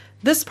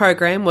This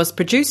program was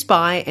produced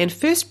by and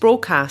first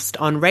broadcast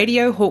on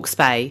Radio Hawke's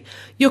Bay,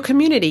 your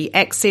community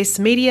access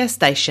media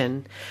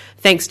station.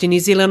 Thanks to New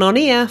Zealand On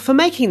Air for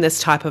making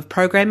this type of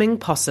programming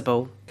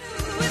possible.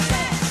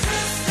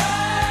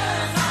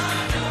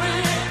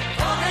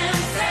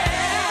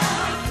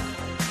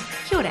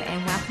 Kia ora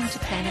and welcome to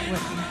Planet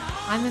Women.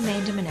 I'm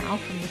Amanda Manel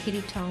from the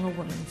Hiritonga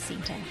Women's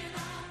Centre.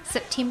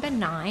 September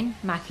 9,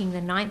 marking the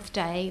 9th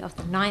day of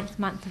the 9th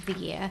month of the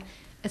year,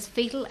 is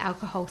Fetal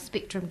Alcohol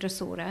Spectrum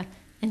Disorder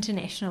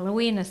International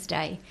Awareness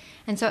Day.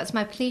 And so it's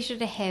my pleasure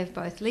to have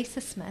both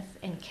Lisa Smith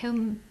and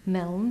Kim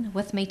Milne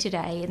with me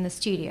today in the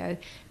studio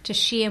to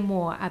share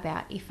more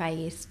about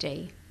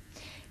FASD.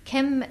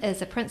 Kim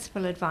is a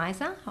Principal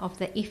Advisor of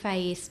the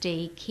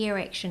FASD Care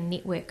Action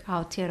Network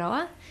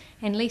Aotearoa,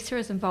 and Lisa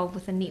is involved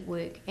with the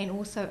network and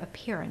also a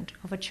parent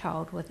of a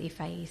child with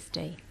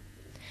FASD.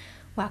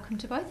 Welcome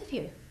to both of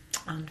you.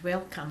 And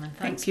welcome, and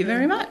thank you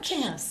very much.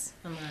 Us,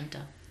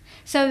 Amanda.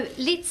 So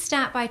let's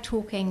start by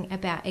talking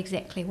about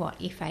exactly what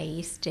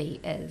FASD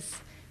is.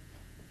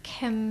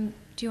 Kim,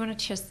 do you want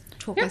to just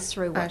talk us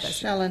through what this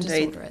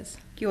disorder is?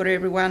 Kia ora,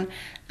 everyone.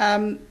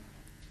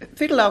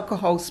 Fetal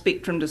Alcohol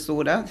Spectrum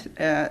Disorder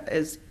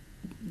is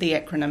the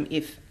acronym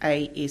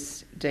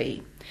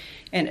FASD,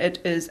 and it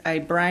is a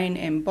brain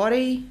and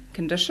body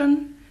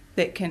condition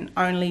that can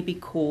only be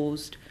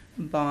caused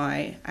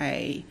by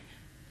a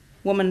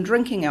woman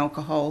drinking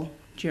alcohol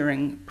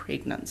during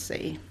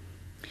pregnancy.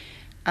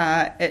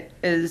 It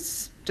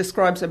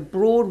describes a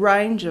broad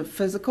range of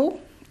physical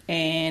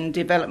and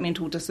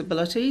developmental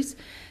disabilities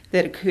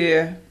that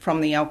occur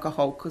from the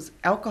alcohol, because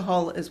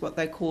alcohol is what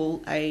they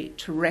call a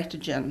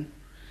teratogen,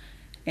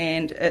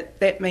 and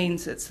that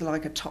means it's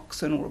like a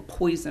toxin or a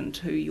poison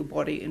to your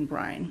body and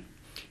brain,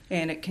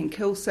 and it can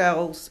kill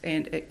cells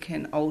and it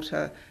can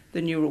alter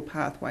the neural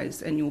pathways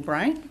in your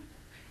brain,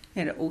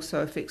 and it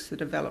also affects the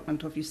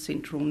development of your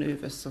central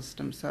nervous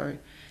system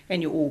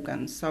and your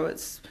organs. So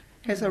it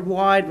has a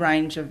wide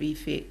range of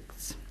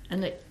effects.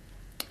 And it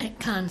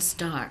can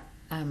start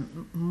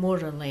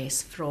more or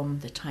less from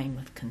the time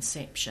of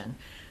conception,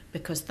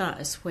 because that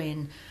is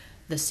when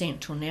the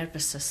central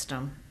nervous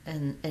system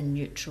in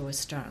utero is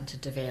starting to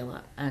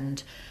develop.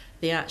 And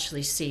they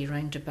actually say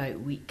round about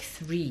week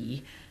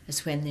 3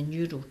 is when the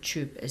neural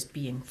tube is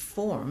being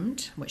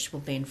formed, which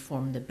will then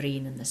form the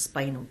brain and the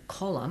spinal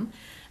column,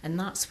 and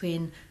that's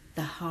when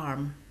the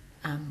harm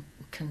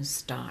can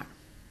start.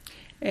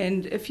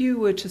 And if you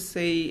were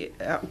to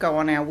go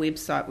on our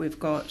website, we've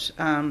got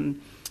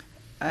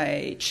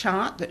a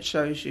chart that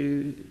shows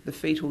you the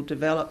fetal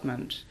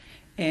development,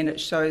 and it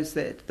shows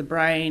that the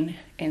brain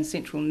and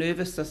central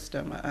nervous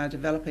system are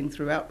developing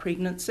throughout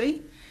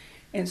pregnancy.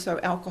 And so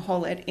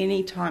alcohol at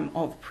any time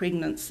of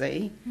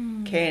pregnancy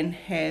can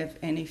have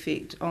an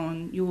effect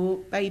on your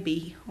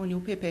baby, on your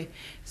pepe.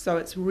 So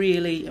it's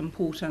really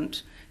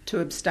important to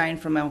abstain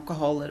from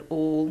alcohol at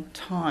all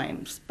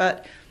times.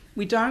 But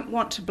we don't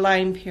want to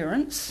blame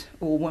parents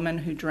or women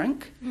who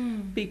drink,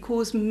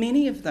 because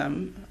many of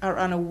them are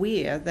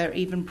unaware they're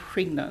even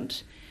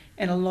pregnant,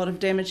 and a lot of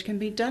damage can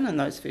be done in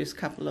those first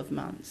couple of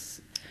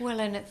months. Well,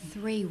 and at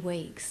 3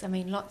 weeks, I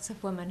mean, lots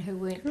of women who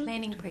weren't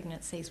planning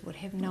pregnancies would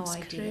have no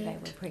idea they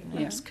were pregnant.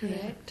 That's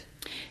correct.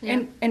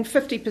 Yeah. And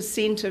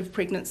 50% of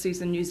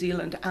pregnancies in New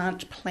Zealand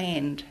aren't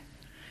planned.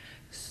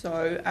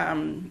 So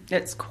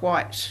it's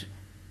quite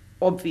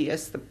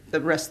obvious the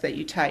risk that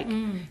you take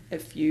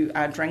if you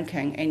are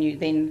drinking and you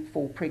then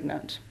fall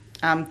pregnant.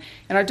 And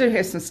I do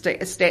have some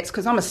stats,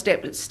 because I'm a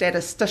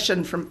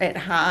statistician at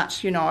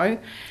heart, you know.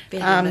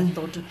 Very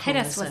methodical. Hit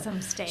us with some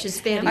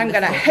stats. I'm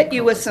going to hit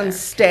you with some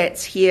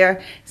stats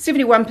here.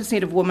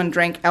 71% of women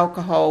drank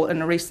alcohol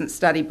in a recent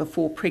study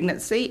before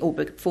pregnancy, or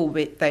before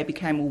they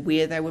became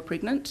aware they were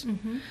pregnant.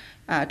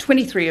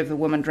 23 of the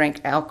women drank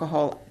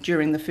alcohol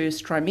during the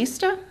first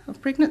trimester of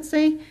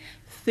pregnancy.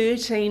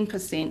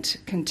 13%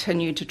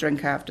 continued to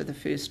drink after the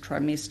first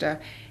trimester,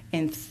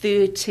 and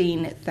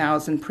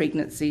 13,000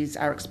 pregnancies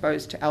are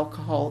exposed to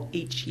alcohol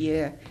each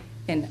year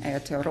in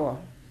Aotearoa.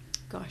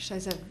 Gosh,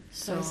 those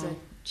are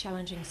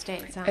challenging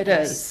stats, aren't they? It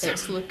is.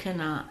 It's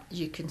looking at,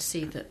 you can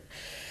see that,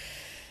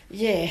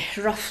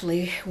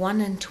 roughly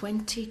 1 in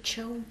 20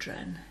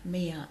 children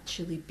may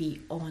actually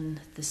be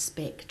on the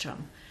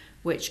spectrum,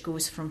 which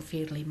goes from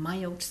fairly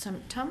mild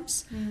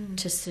symptoms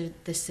to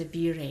the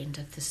severe end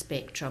of the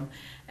spectrum.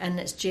 And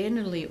it's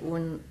generally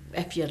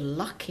if you're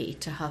lucky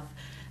to have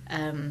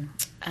an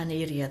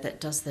area that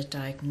does the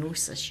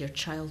diagnosis, your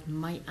child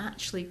might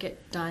actually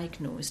get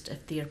diagnosed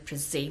if they're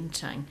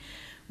presenting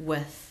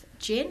with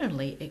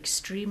generally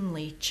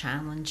extremely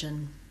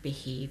challenging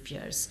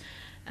behaviours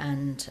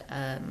and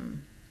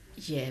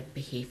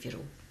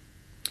behavioural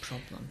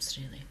problems,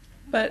 really.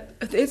 But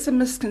it's a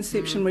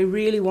misconception we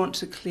really want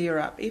to clear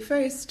up.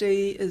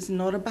 FASD is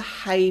not a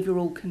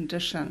behavioural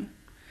condition.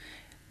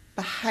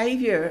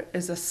 Behaviour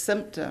is a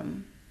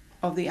symptom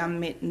of the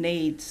unmet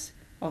needs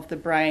of the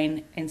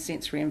brain and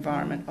sensory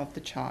environment of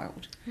the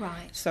child.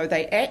 Right. So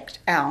they act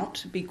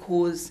out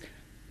because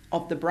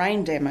of the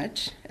brain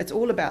damage. It's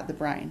all about the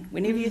brain.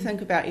 Whenever you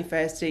think about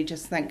FASD,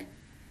 just think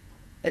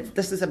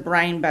This is a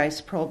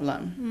brain-based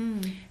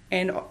problem.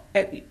 And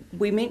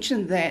we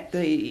mentioned that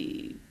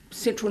the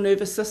central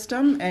nervous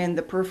system and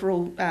the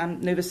peripheral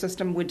nervous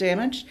system were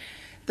damaged.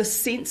 The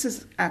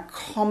senses are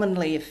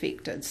commonly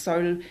affected.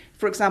 So,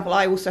 for example,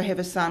 I also have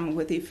a son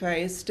with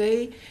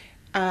FASD.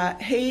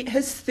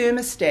 His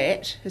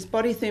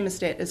body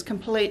thermostat is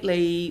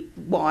completely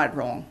wired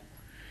wrong.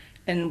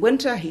 In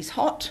winter, he's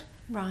hot.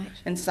 Right.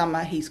 In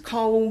summer, he's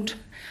cold.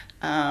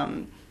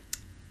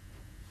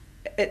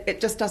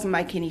 It just doesn't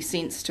make any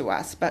sense to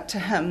us, but to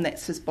him,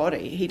 that's his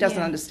body. He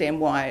doesn't understand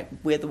why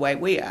we're the way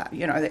we are.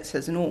 That's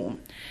his norm.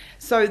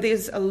 So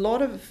there's a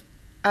lot of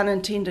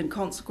unintended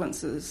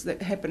consequences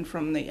that happen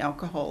from the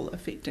alcohol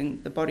affecting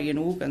the body and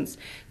organs.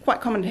 Quite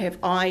common to have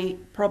eye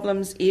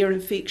problems, ear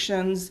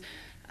infections.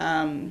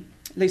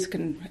 Lisa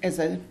can, as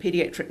a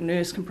paediatric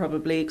nurse, can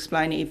probably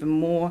explain even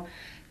more.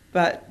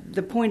 But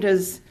the point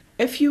is,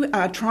 if you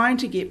are trying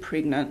to get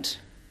pregnant,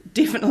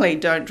 definitely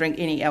don't drink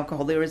any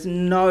alcohol. There is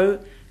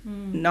no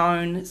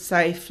known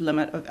safe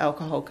limit of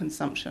alcohol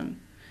consumption.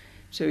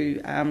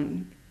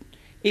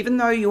 Even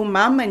though your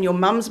mum and your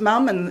mum's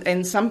mum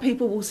and some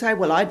people will say,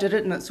 well, I did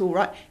it and it's all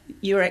right,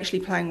 you're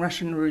actually playing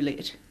Russian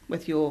roulette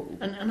with your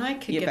And I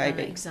could give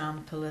baby. An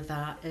example of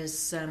that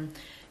is,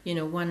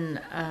 one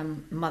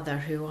mother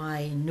who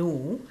I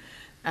know,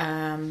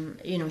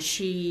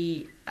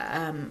 she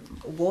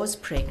was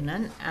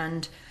pregnant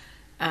and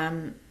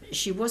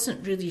she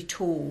wasn't really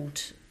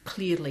told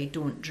clearly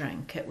don't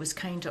drink. It was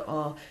kind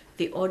of,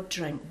 the odd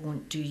drink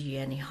won't do you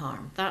any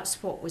harm.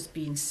 That's what was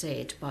being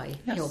said by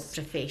health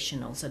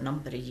professionals a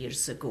number of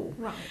years ago.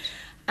 Right.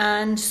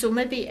 And so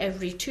maybe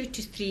every 2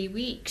 to 3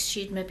 weeks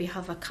she'd maybe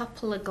have a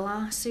couple of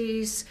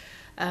glasses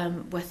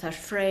with her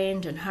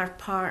friend and her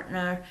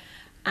partner.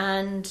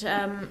 And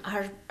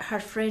her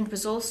friend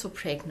was also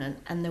pregnant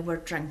and they were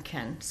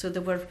drinking. So they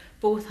were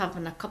both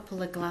having a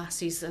couple of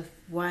glasses of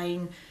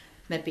wine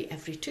maybe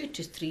every 2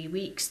 to 3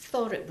 weeks,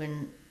 thought it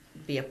wouldn't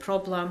be a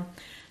problem.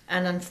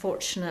 And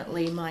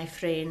unfortunately, my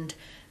friend,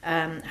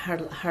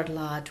 her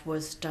lad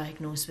was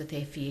diagnosed with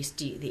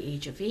FASD at the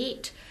age of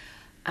 8.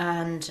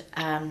 And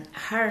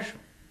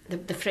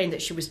the friend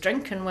that she was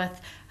drinking with,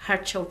 her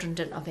children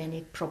didn't have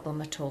any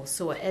problem at all.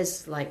 So it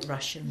is like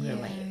Russian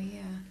roulette.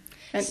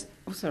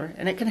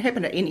 And it can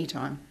happen at any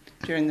time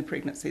during the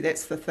pregnancy.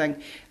 That's the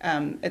thing.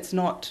 It's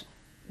not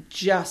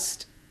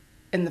just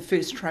in the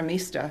first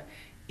trimester.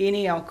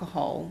 Any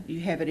alcohol you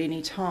have at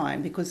any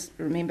time, because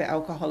remember,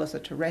 alcohol is a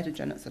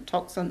teratogen. It's a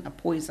toxin, a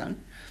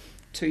poison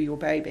to your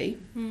baby.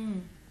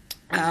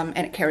 And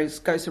it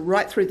goes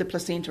right through the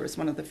placenta. It's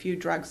one of the few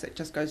drugs that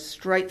just goes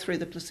straight through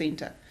the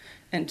placenta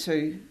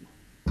into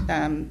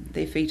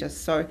their fetus.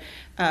 So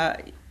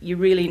you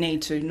really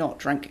need to not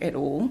drink at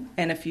all.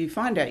 And if you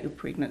find out you're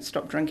pregnant,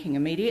 stop drinking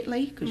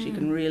immediately, because you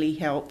can really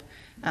help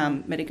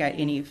mitigate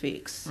any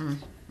effects,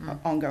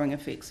 ongoing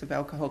effects of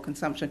alcohol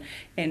consumption.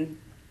 And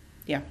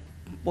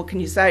what can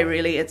you say,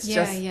 really? It's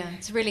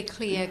it's a really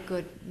clear,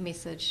 good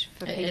message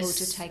for people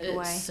to take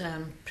away. It's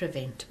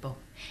preventable.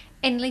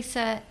 And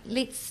Lisa,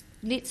 let's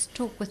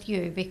talk with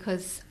you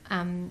because,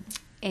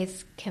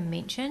 as Kim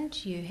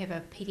mentioned, you have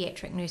a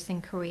paediatric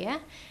nursing career,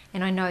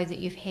 and I know that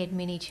you've had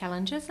many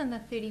challenges in the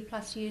 30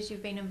 plus years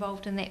you've been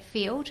involved in that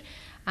field,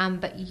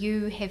 but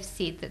you have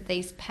said that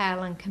these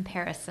pale in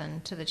comparison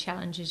to the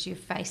challenges you've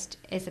faced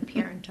as a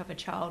parent of a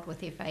child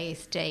with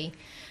FASD.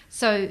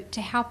 So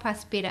to help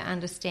us better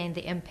understand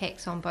the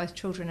impacts on both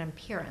children and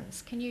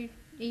parents, are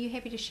you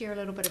happy to share a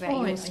little bit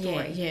about your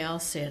story? Yeah, I'll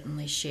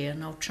certainly share,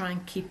 and I'll try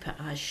and keep it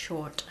as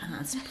short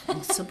as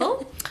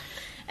possible.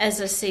 As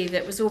I say,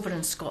 that was over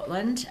in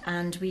Scotland,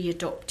 and we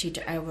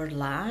adopted our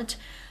lad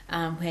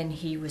when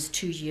he was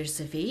 2 years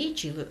of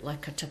age. He looked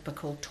like a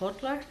typical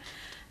toddler.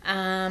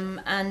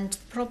 And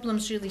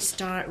problems really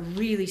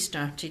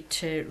started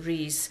to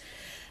raise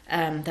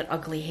their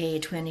ugly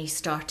head when he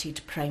started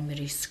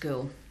primary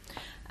school.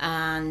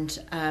 And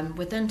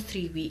within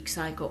 3 weeks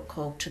I got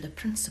called to the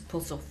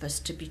principal's office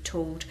to be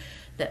told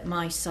that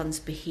my son's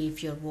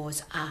behaviour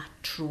was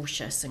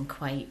atrocious and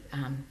quite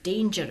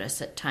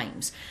dangerous at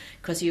times,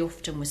 because he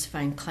often was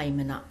found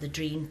climbing up the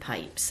drain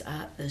pipes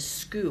at the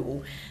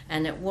school,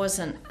 and it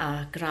wasn't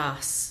a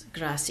grass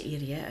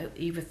area.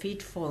 If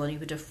he'd fallen, he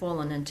would have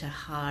fallen onto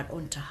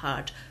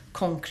hard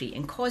concrete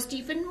and caused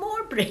even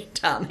more brain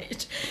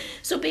damage.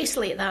 So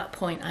basically at that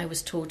point I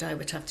was told I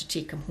would have to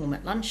take him home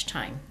at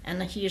lunchtime,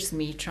 and here's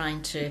me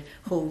trying to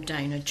hold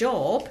down a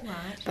job,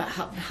 but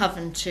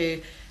having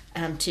to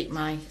take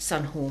my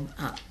son home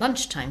at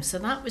lunchtime. So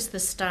that was the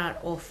start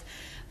of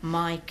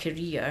my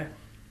career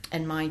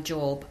and my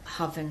job,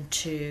 having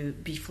to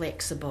be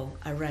flexible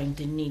around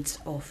the needs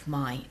of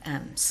my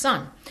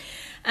son.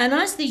 And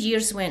as the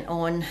years went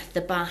on, the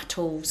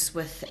battles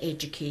with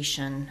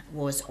education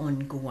was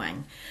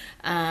ongoing.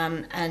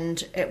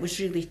 And it was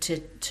really to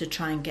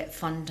try and get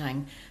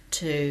funding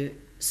to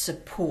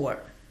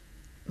support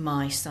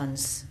my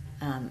son's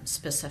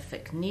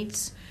specific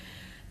needs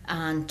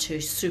and to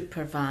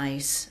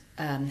supervise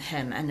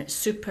him. And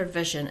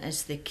supervision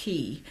is the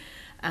key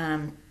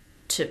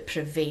to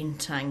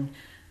preventing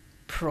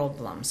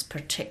problems,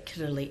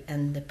 particularly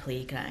in the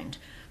playground.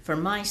 For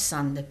my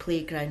son, the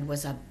playground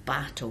was a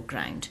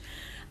battleground,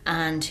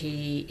 and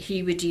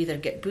he would either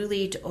get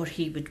bullied or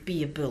he would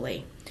be a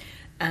bully.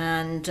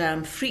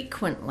 And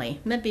frequently,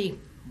 maybe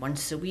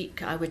once a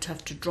week, I would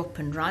have to drop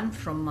and run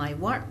from my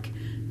work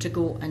to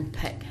go and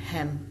pick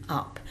him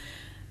up.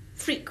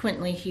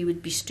 Frequently, he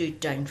would be stood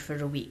down for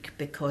a week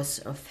because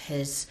of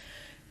his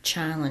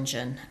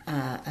challenging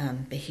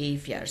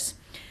behaviours.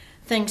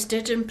 Things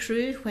did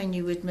improve when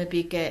you would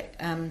maybe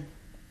get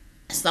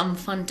some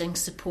funding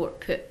support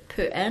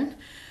put in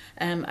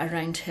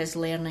around his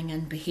learning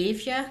and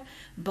behaviour,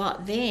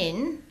 but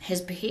then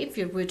his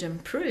behaviour would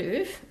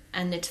improve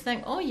and they'd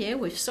think, oh yeah,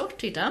 we've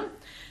sorted him,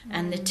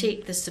 and they'd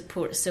take the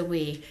supports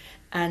away,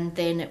 and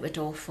then it would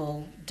all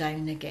fall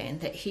down again,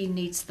 that he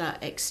needs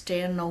that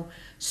external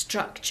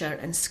structure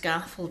and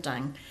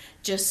scaffolding,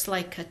 just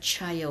like a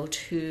child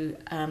who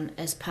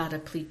is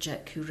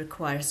paraplegic, who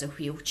requires a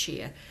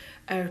wheelchair.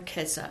 Our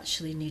kids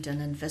actually need an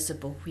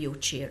invisible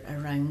wheelchair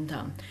around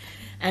them.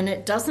 And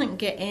it doesn't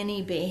get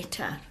any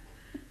better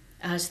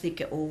as they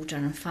get older.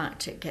 In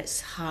fact, it gets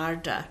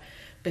harder,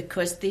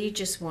 because they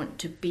just want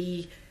to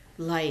be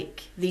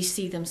like, they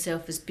see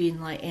themselves as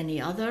being like any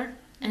other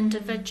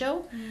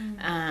individual.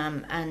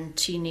 And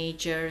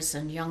teenagers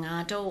and young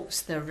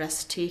adults, they're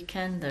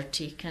risk-taking, they're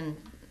taking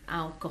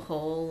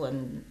alcohol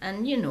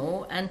and you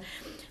know,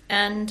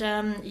 and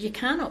you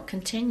cannot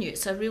continue.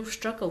 It's a real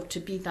struggle to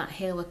be that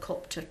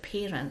helicopter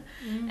parent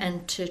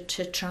and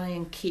to try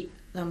and keep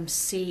them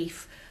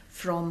safe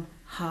from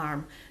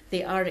harm.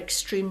 They are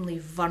extremely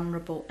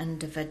vulnerable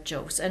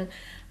individuals, and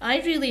I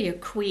really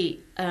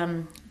equate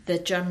the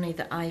journey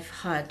that I've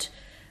had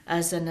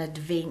as an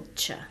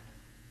adventure.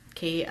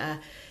 Okay, a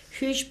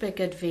huge big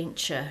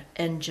adventure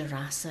in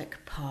Jurassic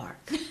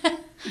Park.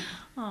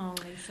 Oh,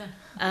 Lisa.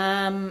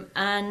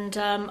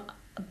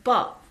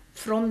 But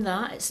from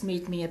that, it's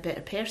made me a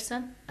better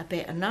person, a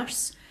better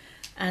nurse,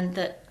 and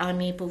that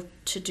I'm able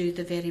to do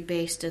the very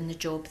best in the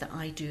job that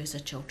I do as a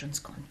children's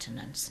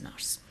continence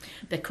nurse,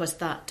 because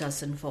that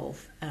does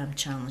involve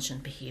challenging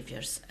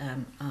behaviours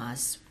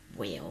as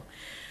well.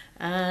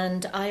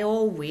 And I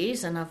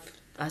always, and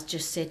I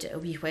just said it a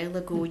wee while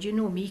ago, you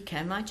know me,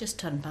 Kim, I just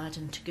turn bad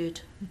into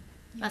good.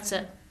 That's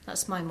it.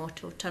 That's my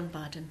motto, turn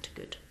bad into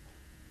good.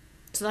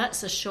 So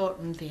that's a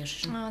shortened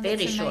version,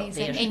 very short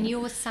version. And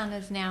your son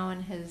is now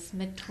in his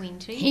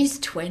mid-20s? He's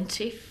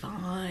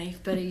 25,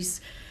 but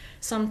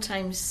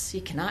sometimes he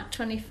can act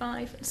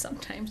 25 and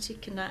sometimes he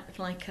can act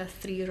like a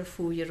 3 or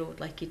 4 year old,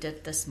 like he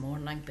did this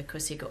morning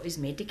because he got his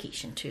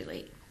medication too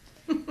late.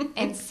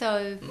 And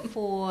so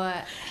for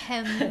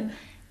him,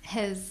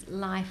 his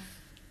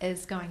life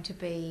is going to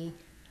be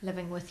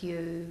living with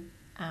you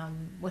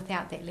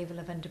without that level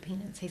of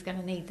independence. He's going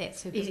to need that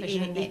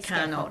supervision and that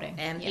scaffolding.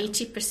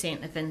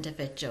 80% of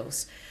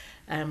individuals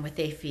with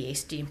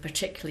FASD, and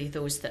particularly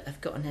those that have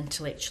got an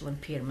intellectual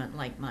impairment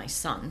like my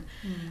son,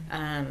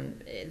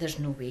 there's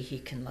no way he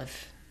can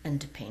live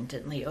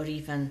independently or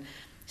even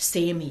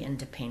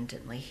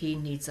semi-independently. He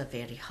needs a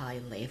very high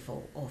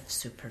level of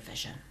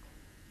supervision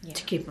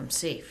to keep him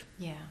safe.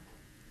 Yeah.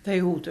 They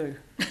all do.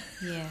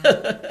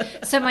 Yeah.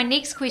 So my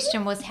next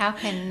question was, how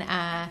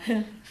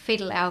can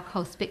fetal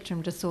alcohol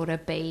spectrum disorder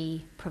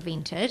be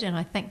prevented? And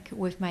I think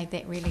we've made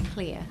that really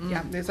clear.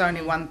 Yeah, there's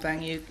only one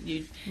thing.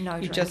 You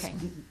just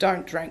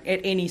don't drink at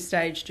any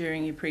stage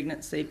during your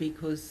pregnancy,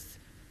 because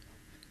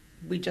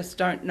we just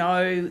don't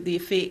know the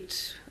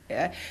effect.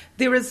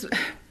 There is,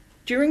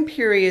 during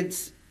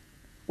periods,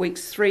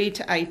 weeks 3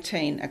 to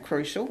 18 are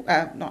crucial.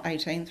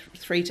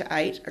 3 to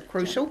 8 are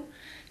crucial.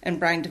 And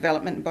brain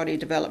development and body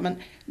development,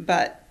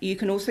 but you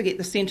can also get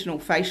the sentinel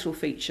facial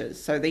features.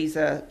 So these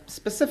are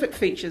specific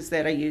features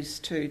that are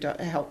used to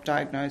help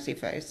diagnose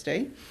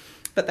FASD,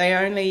 but they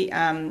only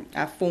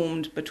are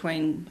formed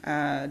between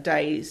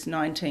days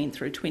 19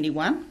 through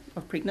 21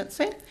 of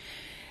pregnancy.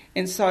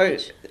 And so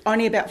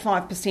only about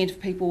 5%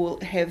 of people will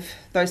have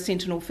those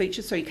sentinel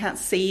features, so you can't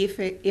see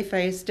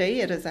FASD.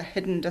 It is a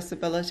hidden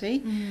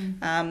disability.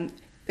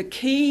 The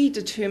key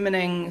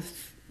determining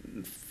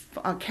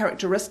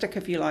characteristic,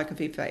 if you like, of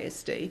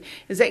FASD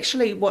is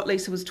actually what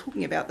Lisa was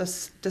talking about,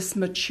 this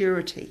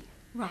maturity.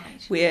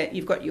 Right. Where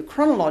you've got your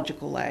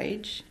chronological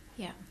age,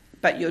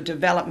 but your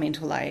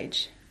developmental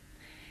age.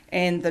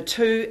 And the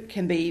two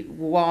can be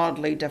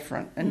wildly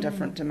different in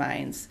different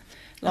domains.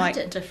 Like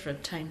at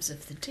different times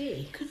of the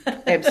day.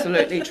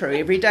 Absolutely true.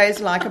 Every day is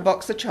like a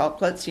box of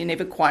chocolates. You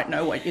never quite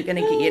know what you're going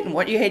to get, and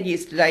what you had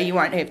yesterday you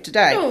won't have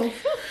today.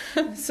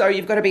 So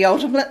you've got to be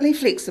ultimately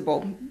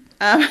flexible.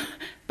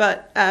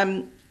 But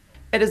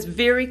it is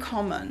very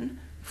common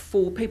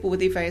for people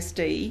with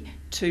FASD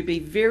to be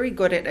very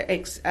good at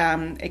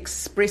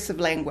expressive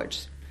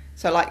language.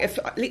 So, like, if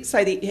let's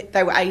say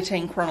they were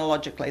 18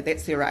 chronologically,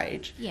 that's their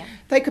age. Yeah.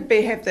 They could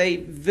have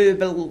the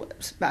verbal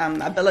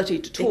ability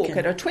to talk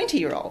at a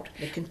 20-year-old,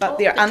 but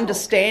their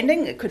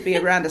understanding it could be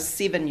around a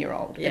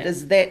 7-year-old. Yeah. It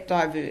is that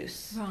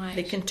diverse. Right.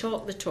 They can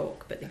talk the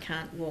talk, but they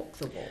can't walk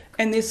the walk.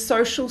 And their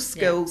social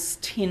skills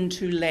tend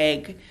to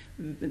lag.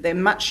 They're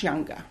much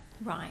younger.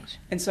 Right.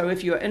 And so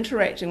if you're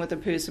interacting with a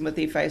person with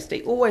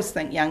FASD, always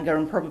think younger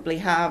and probably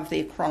halve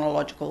their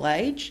chronological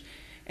age,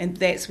 and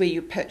that's where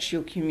you pitch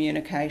your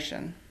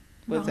communication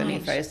with an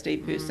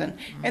FASD person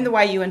and the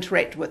way you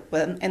interact with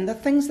them and the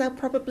things they're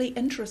probably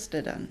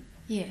interested in.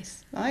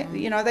 Yes. Right?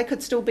 You know, they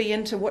could still be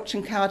into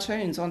watching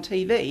cartoons on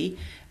TV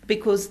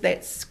because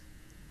that's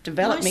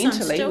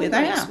developmentally where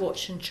they are.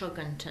 Watching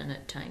Chuggington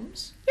at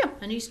times. Yeah.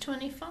 And he's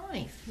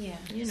 25. Yeah.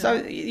 You know. So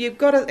you've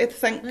got to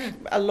think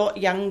a lot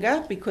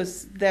younger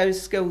because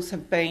those skills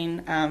have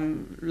been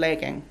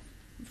lagging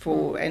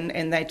for,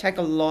 and they take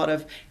a lot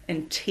of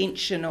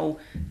intentional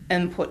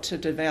input to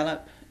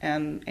develop,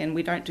 and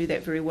we don't do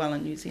that very well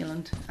in New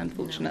Zealand,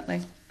 unfortunately.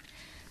 No.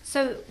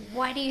 So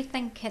why do you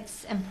think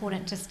it's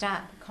important to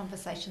start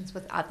conversations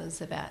with others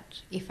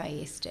about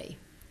FASD?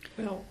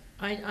 Well,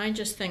 I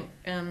just think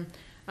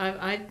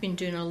I've been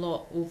doing a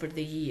lot over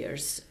the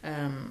years,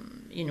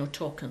 you know,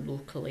 talking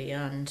locally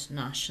and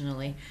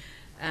nationally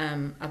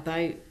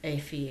about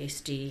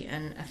FASD,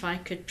 and if I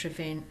could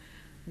prevent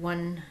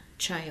one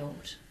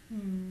child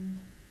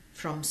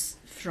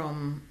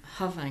from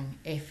having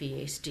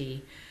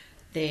FASD,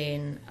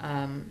 then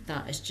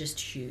that is just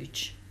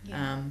huge.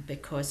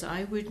 Because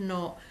I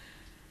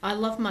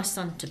love my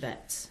son to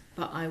bits,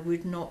 but I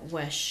would not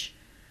wish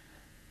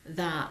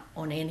that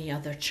on any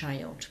other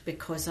child,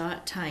 because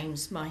at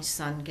times my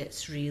son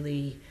gets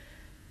really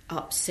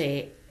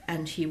upset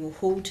and he will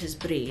hold his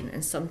brain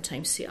and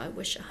sometimes say, I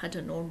wish I had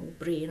a normal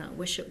brain, I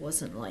wish it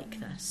wasn't like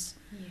this.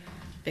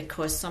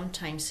 Because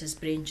sometimes his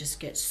brain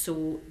just gets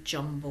so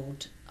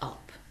jumbled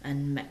up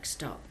and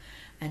mixed up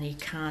and he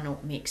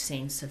cannot make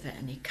sense of it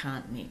and he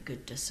can't make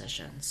good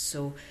decisions.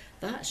 So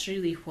that's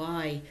really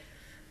why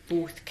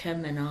both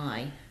Kim and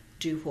I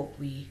do what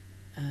we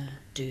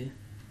do.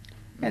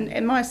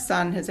 And my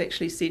son has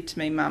actually said to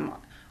me, Mum,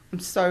 I'm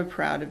so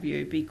proud of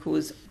you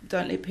because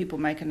don't let people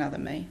make another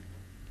me.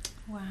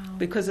 Wow.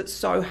 Because it's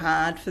so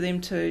hard for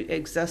them to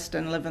exist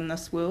and live in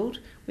this world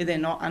where they're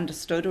not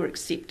understood or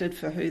accepted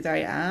for who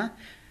they are.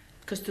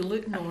 Because they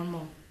look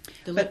normal.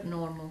 Look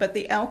normal. But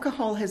the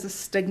alcohol has a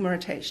stigma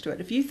attached to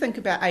it. If you think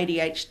about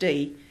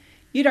ADHD,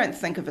 you don't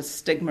think of a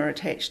stigma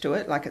attached to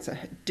it like it's a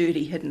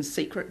dirty hidden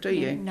secret, do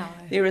you? No.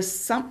 There is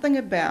something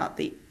about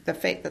the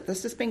fact that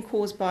this has been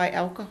caused by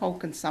alcohol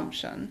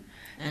consumption.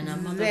 And a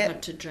mother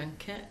had to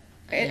drink it.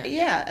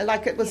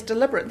 Like it was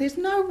deliberate. There's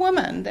no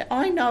woman that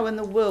I know in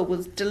the world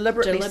was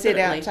deliberately set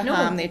out to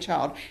harm their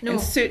child. No.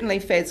 And certainly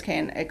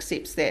FASCAN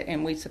accepts that,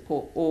 and we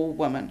support all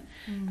women.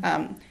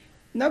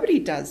 Nobody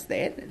does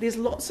that. There's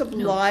lots of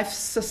life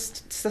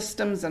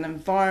systems and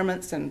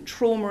environments and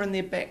trauma in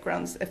their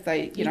backgrounds. If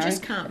they, you know,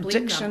 just can't blame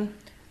addiction.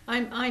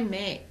 them. I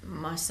met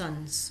my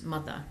son's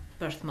mother,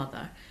 birth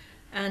mother,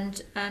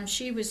 and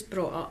she was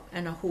brought up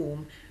in a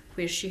home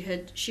where she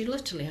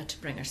literally had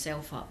to bring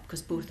herself up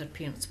because both her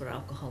parents were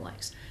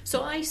alcoholics.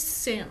 So I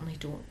certainly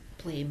don't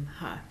blame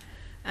her.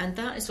 And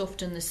that is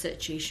often the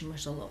situation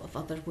with a lot of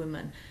other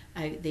women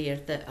out there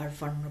that are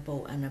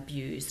vulnerable and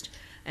abused.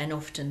 And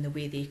often the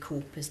way they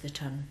cope is they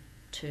turn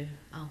to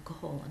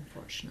alcohol,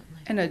 unfortunately.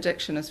 And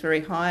addiction is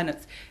very high.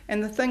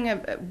 And the thing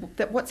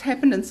that what's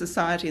happened in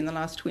society in the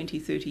last 20,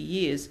 30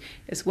 years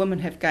is women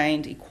have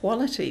gained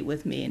equality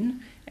with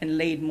men and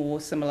lead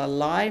more similar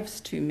lives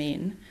to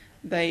men.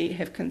 They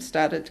have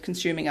started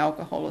consuming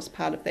alcohol as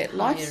part of that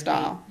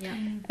lifestyle.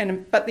 Yeah.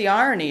 But the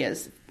irony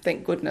is,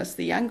 thank goodness,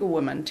 the younger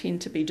women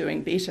tend to be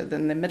doing better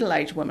than the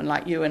middle-aged women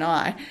like you and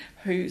I,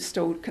 who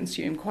still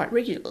consume quite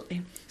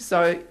regularly.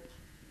 So,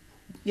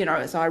 you know,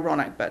 it's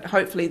ironic, but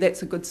hopefully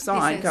that's a good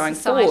sign going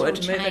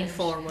forward. Moving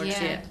forward,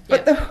 yeah.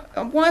 But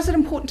why is it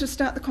important to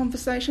start the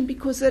conversation?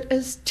 Because it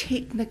is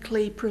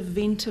technically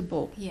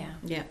preventable.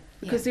 Yeah.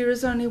 Because there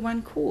is only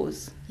one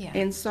cause. Yeah.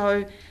 And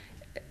so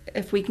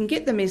if we can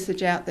get the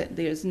message out that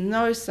there is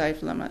no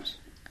safe limit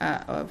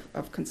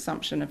of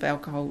consumption of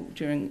alcohol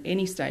during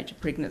any stage of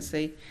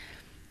pregnancy,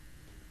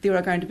 there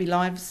are going to be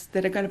lives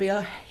that are going to be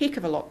a heck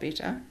of a lot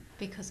better.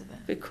 Because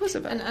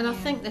of it. And I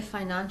think the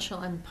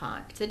financial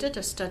impact, they did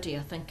a study, I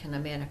think, in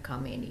America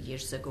many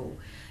years ago,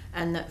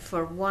 and that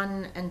for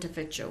one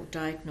individual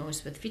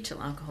diagnosed with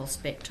fetal alcohol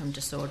spectrum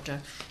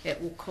disorder,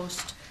 it will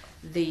cost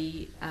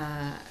the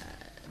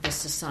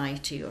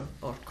society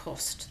or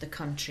cost the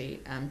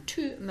country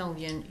 $2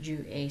 million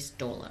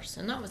US,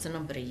 and that was a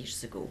number of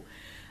years ago.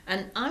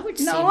 And I would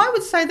say... No, I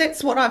would say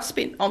that's what I've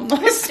spent on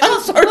my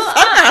son so far.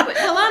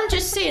 Well, I'm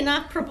just saying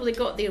I've probably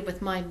got there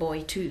with my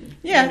boy too.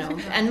 Yeah. You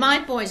know? And my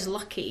boy's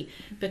lucky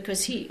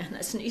because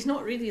he's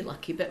not really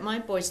lucky, but my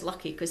boy's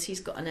lucky because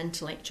he's got an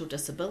intellectual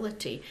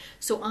disability.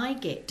 So I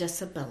get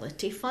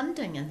disability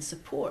funding and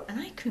support, and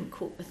I couldn't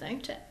cope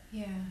without it.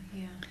 Yeah.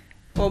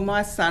 Well,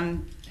 my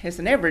son has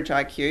an average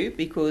IQ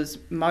because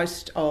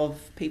most of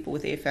people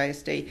with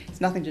FASD, it's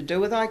nothing to do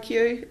with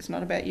IQ. It's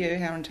not about you,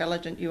 how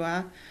intelligent you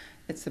are.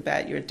 It's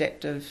about your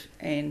adaptive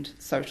and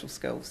social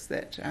skills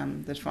that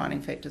the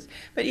defining factors.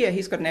 But yeah,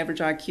 he's got an average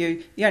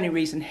IQ. The only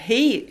reason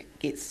he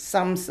gets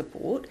some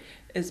support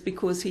is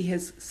because he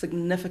has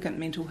significant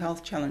mental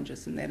health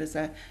challenges, and that is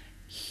a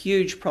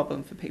huge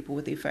problem for people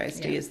with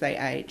FASD as they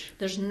age.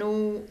 There's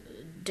no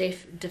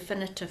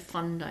definitive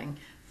funding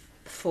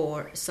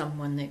for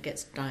someone that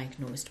gets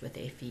diagnosed with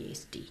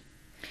FASD.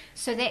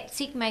 So that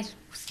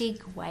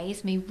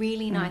segues me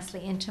really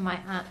nicely into my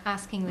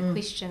asking the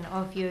question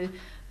of you,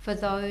 for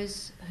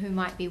those who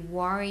might be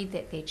worried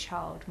that their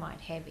child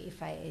might have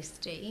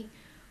FASD,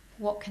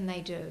 what can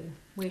they do?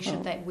 Where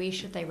should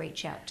they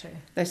reach out to?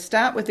 They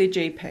start with their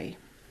GP.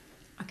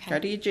 Okay. Go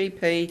to your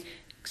GP,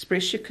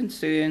 express your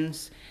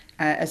concerns,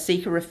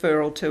 seek a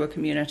referral to a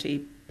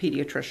community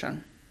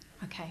paediatrician.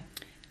 Okay.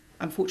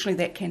 Unfortunately,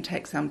 that can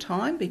take some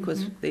time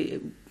because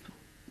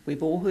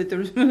we've all heard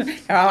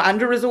how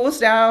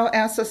under-resourced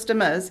our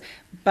system is,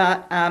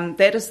 but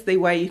that is the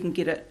way you can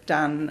get it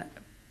done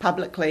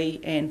publicly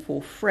and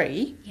for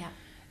free. Yeah.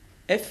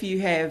 If you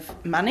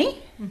have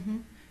money,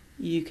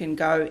 you can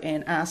go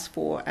and ask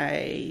for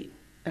an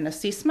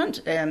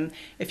assessment.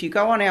 If you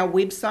go on our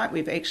website,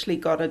 we've actually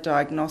got a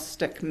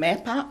diagnostic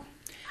map up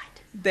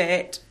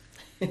that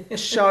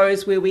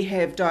shows where we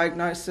have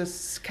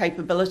diagnosis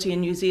capability in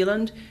New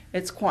Zealand.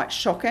 It's quite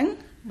shocking.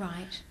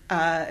 Right.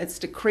 It's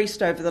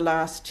decreased over the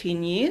last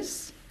 10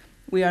 years.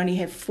 We only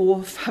have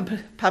 4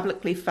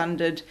 publicly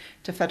funded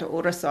Te Whatu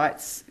Ora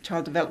sites,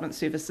 child development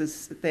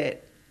services,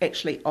 that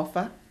actually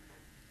offer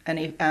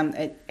and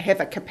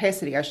have a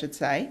capacity, I should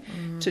say,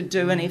 to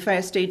do an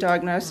FASD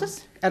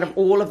diagnosis. Out of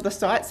all of the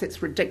sites,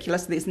 it's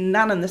ridiculous. There's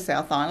none in the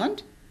South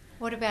Island.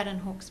 What about in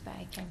Hawke's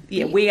Bay?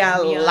 Yeah, we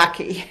are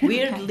lucky.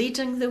 We're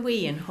leading the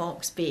way in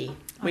Hawke's Bay.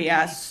 We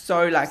are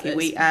so lucky. So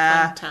we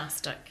are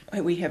fantastic.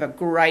 We have a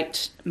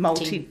great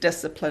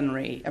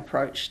multidisciplinary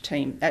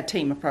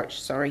team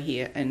approach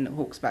here in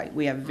Hawke's Bay.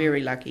 We are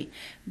very lucky.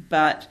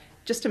 But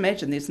just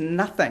imagine there's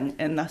nothing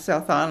in the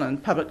South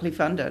Island publicly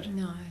funded.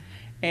 No.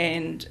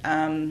 And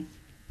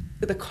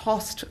the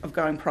cost of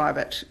going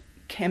private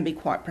can be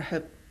quite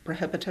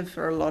prohibitive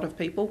for a lot of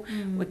people.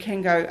 We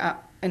can go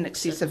up in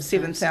excess of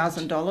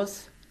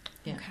 $7,000.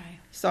 Yeah. Okay.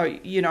 So,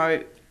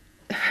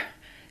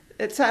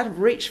 it's out of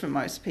reach for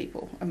most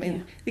people. I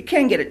mean, you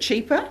can get it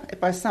cheaper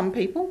by some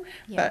people,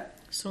 but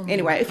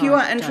anyway, if you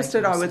are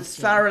interested, I would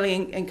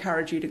thoroughly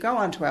encourage you to go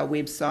onto our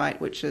website,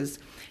 which is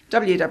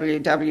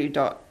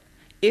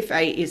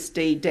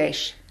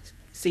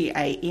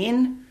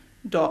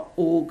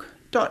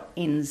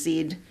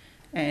www.fasd-can.org.nz,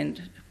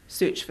 and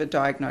search for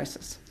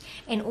diagnosis.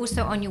 And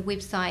also on your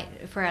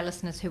website, for our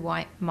listeners who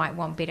might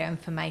want better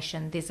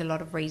information, there's a lot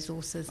of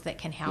resources that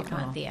can help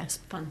out there. It's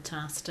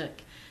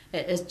fantastic.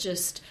 It has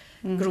just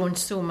grown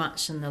so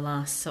much in the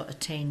last sort of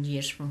 10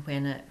 years from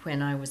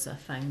when I was a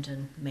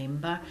founding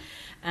member.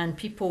 And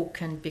people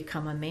can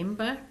become a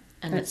member,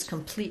 and it's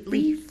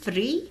completely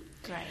free.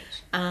 Great.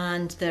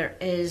 And there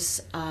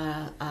is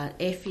a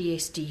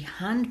FASD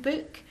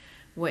handbook,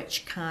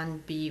 which can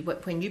be,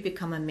 when you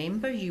become a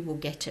member, you will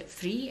get it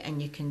free,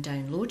 and you can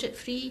download it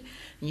free,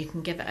 and you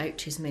can give it out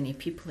to as many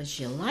people as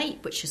you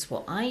like, which is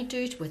what I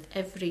do with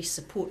every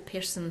support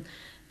person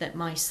that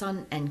my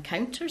son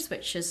encounters,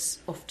 which is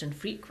often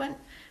frequent,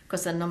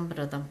 because a number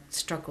of them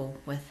struggle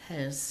with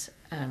him.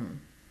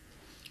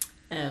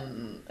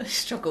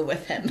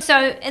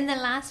 So in the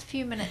last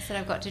few minutes that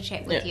I've got to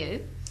chat with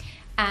you,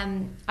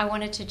 I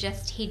wanted to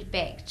just head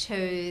back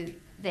to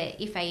the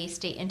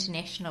FASD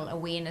International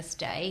Awareness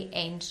Day,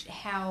 and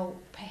how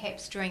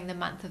perhaps during the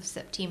month of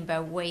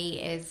September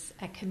we as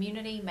a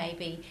community,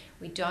 maybe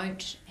we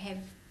don't have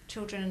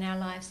children in our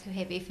lives who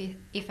have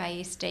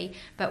FASD,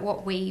 but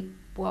what we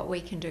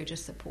can do to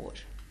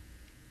support.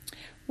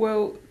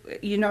 Well,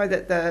 you know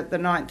that the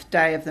 9th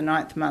day of the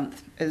 9th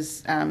month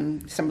is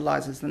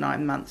symbolises the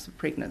 9 months of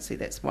pregnancy.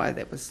 That's why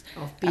that was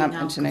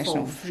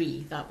international.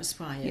 Free. That was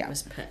why it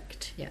was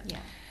picked. Yeah.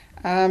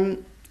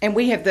 And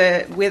we're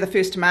the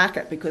first to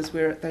market because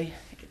we're at the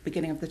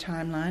beginning of the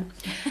timeline.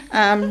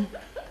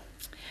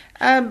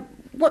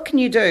 What can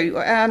you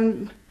do?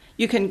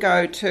 You can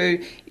go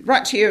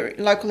right to your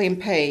local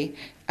MP.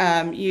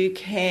 You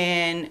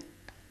can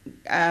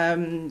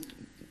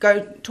go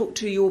talk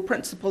to your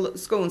principal at the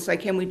school and say,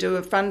 can we do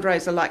a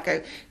fundraiser like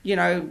a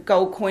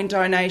gold coin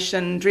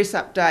donation, dress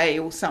up day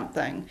or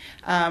something.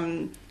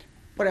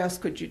 What else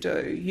could you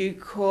do? You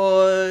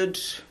could...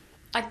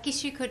 I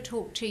guess you could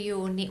talk to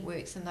your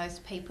networks and those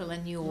people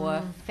in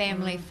your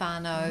family,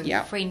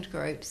 whānau, friend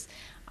groups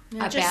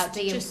about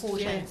the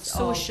importance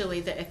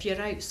socially, that if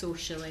you're out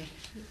socially,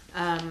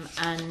 I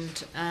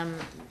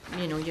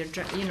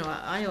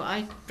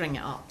bring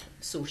it up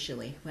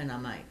socially when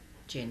I'm out,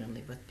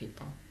 generally with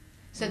people.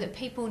 So that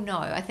people know.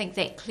 I think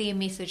that clear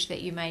message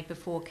that you made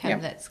before,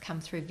 Kim, that's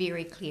come through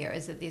very clear,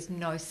 is that there's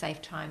no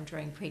safe time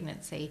during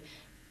pregnancy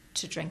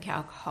to drink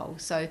alcohol.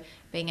 So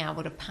being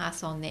able to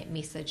pass on that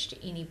message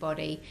to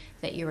anybody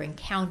that you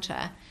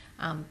encounter,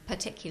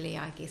 particularly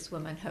I guess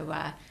women who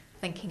are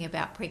thinking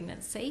about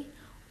pregnancy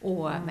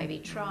or maybe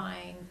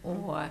trying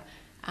or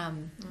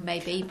may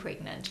be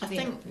pregnant, I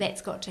think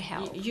that's got to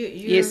help.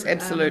 Yes,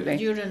 absolutely.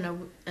 You're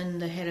in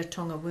the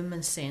Heretaunga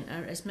Women's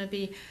Centre is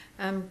maybe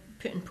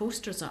putting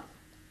posters up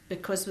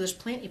because there's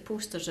plenty of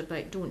posters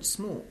about don't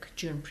smoke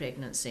during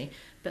pregnancy,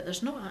 but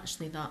there's not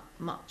actually that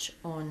much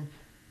on,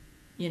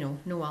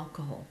 no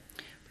alcohol.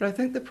 But I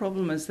think the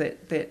problem is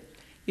that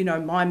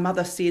my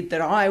mother said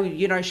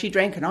that she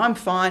drank and I'm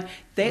fine.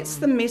 That's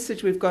the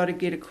message we've got to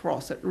get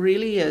across. It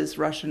really is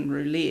Russian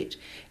roulette.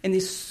 And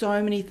there's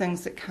so many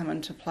things that come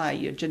into play.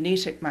 Your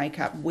genetic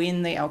makeup,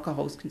 when the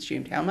alcohol's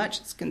consumed, how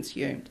much it's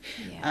consumed.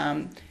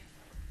 Yeah.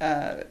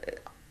 A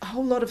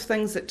whole lot of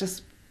things that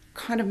just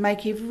kind of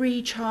make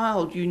every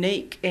child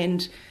unique.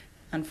 And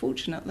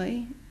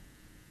unfortunately,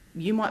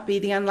 you might be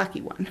the unlucky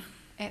one.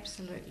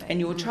 Absolutely. And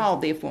your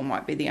child, therefore,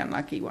 might be the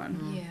unlucky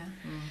one. Yeah.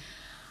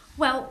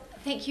 Well,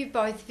 thank you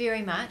both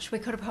very much. We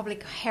could have probably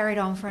carried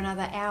on for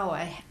another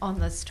hour on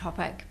this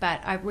topic,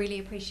 but I really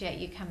appreciate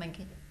you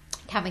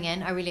coming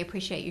in. I really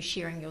appreciate you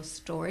sharing your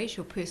stories,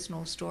 your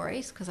personal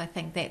stories, because I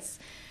think that's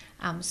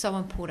so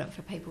important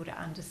for people to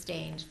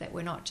understand that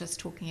we're not just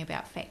talking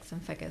about facts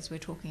and figures. We're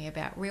talking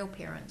about real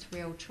parents,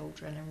 real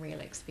children, and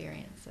real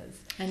experiences.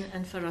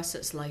 And for us,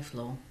 it's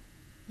lifelong.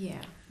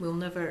 Yeah. We'll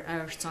never,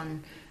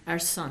 our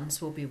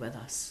sons will be with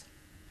us.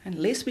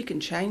 Unless we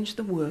can change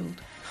the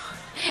world.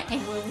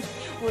 And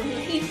we'll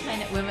leave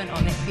Planet Women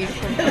on that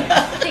beautiful note.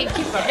 Thank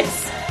you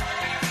both.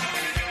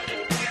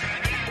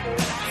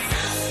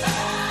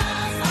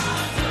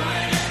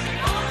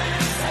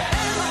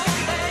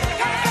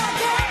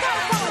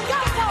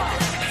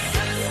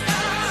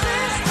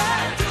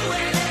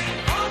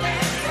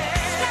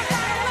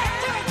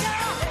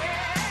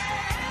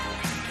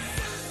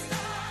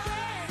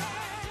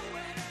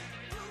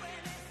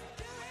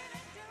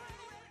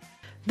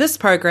 This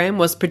program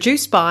was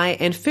produced by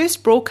and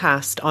first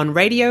broadcast on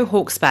Radio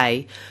Hawke's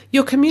Bay,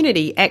 your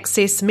community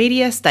access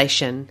media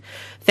station.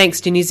 Thanks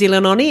to New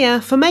Zealand On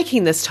Air for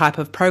making this type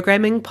of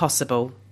programming possible.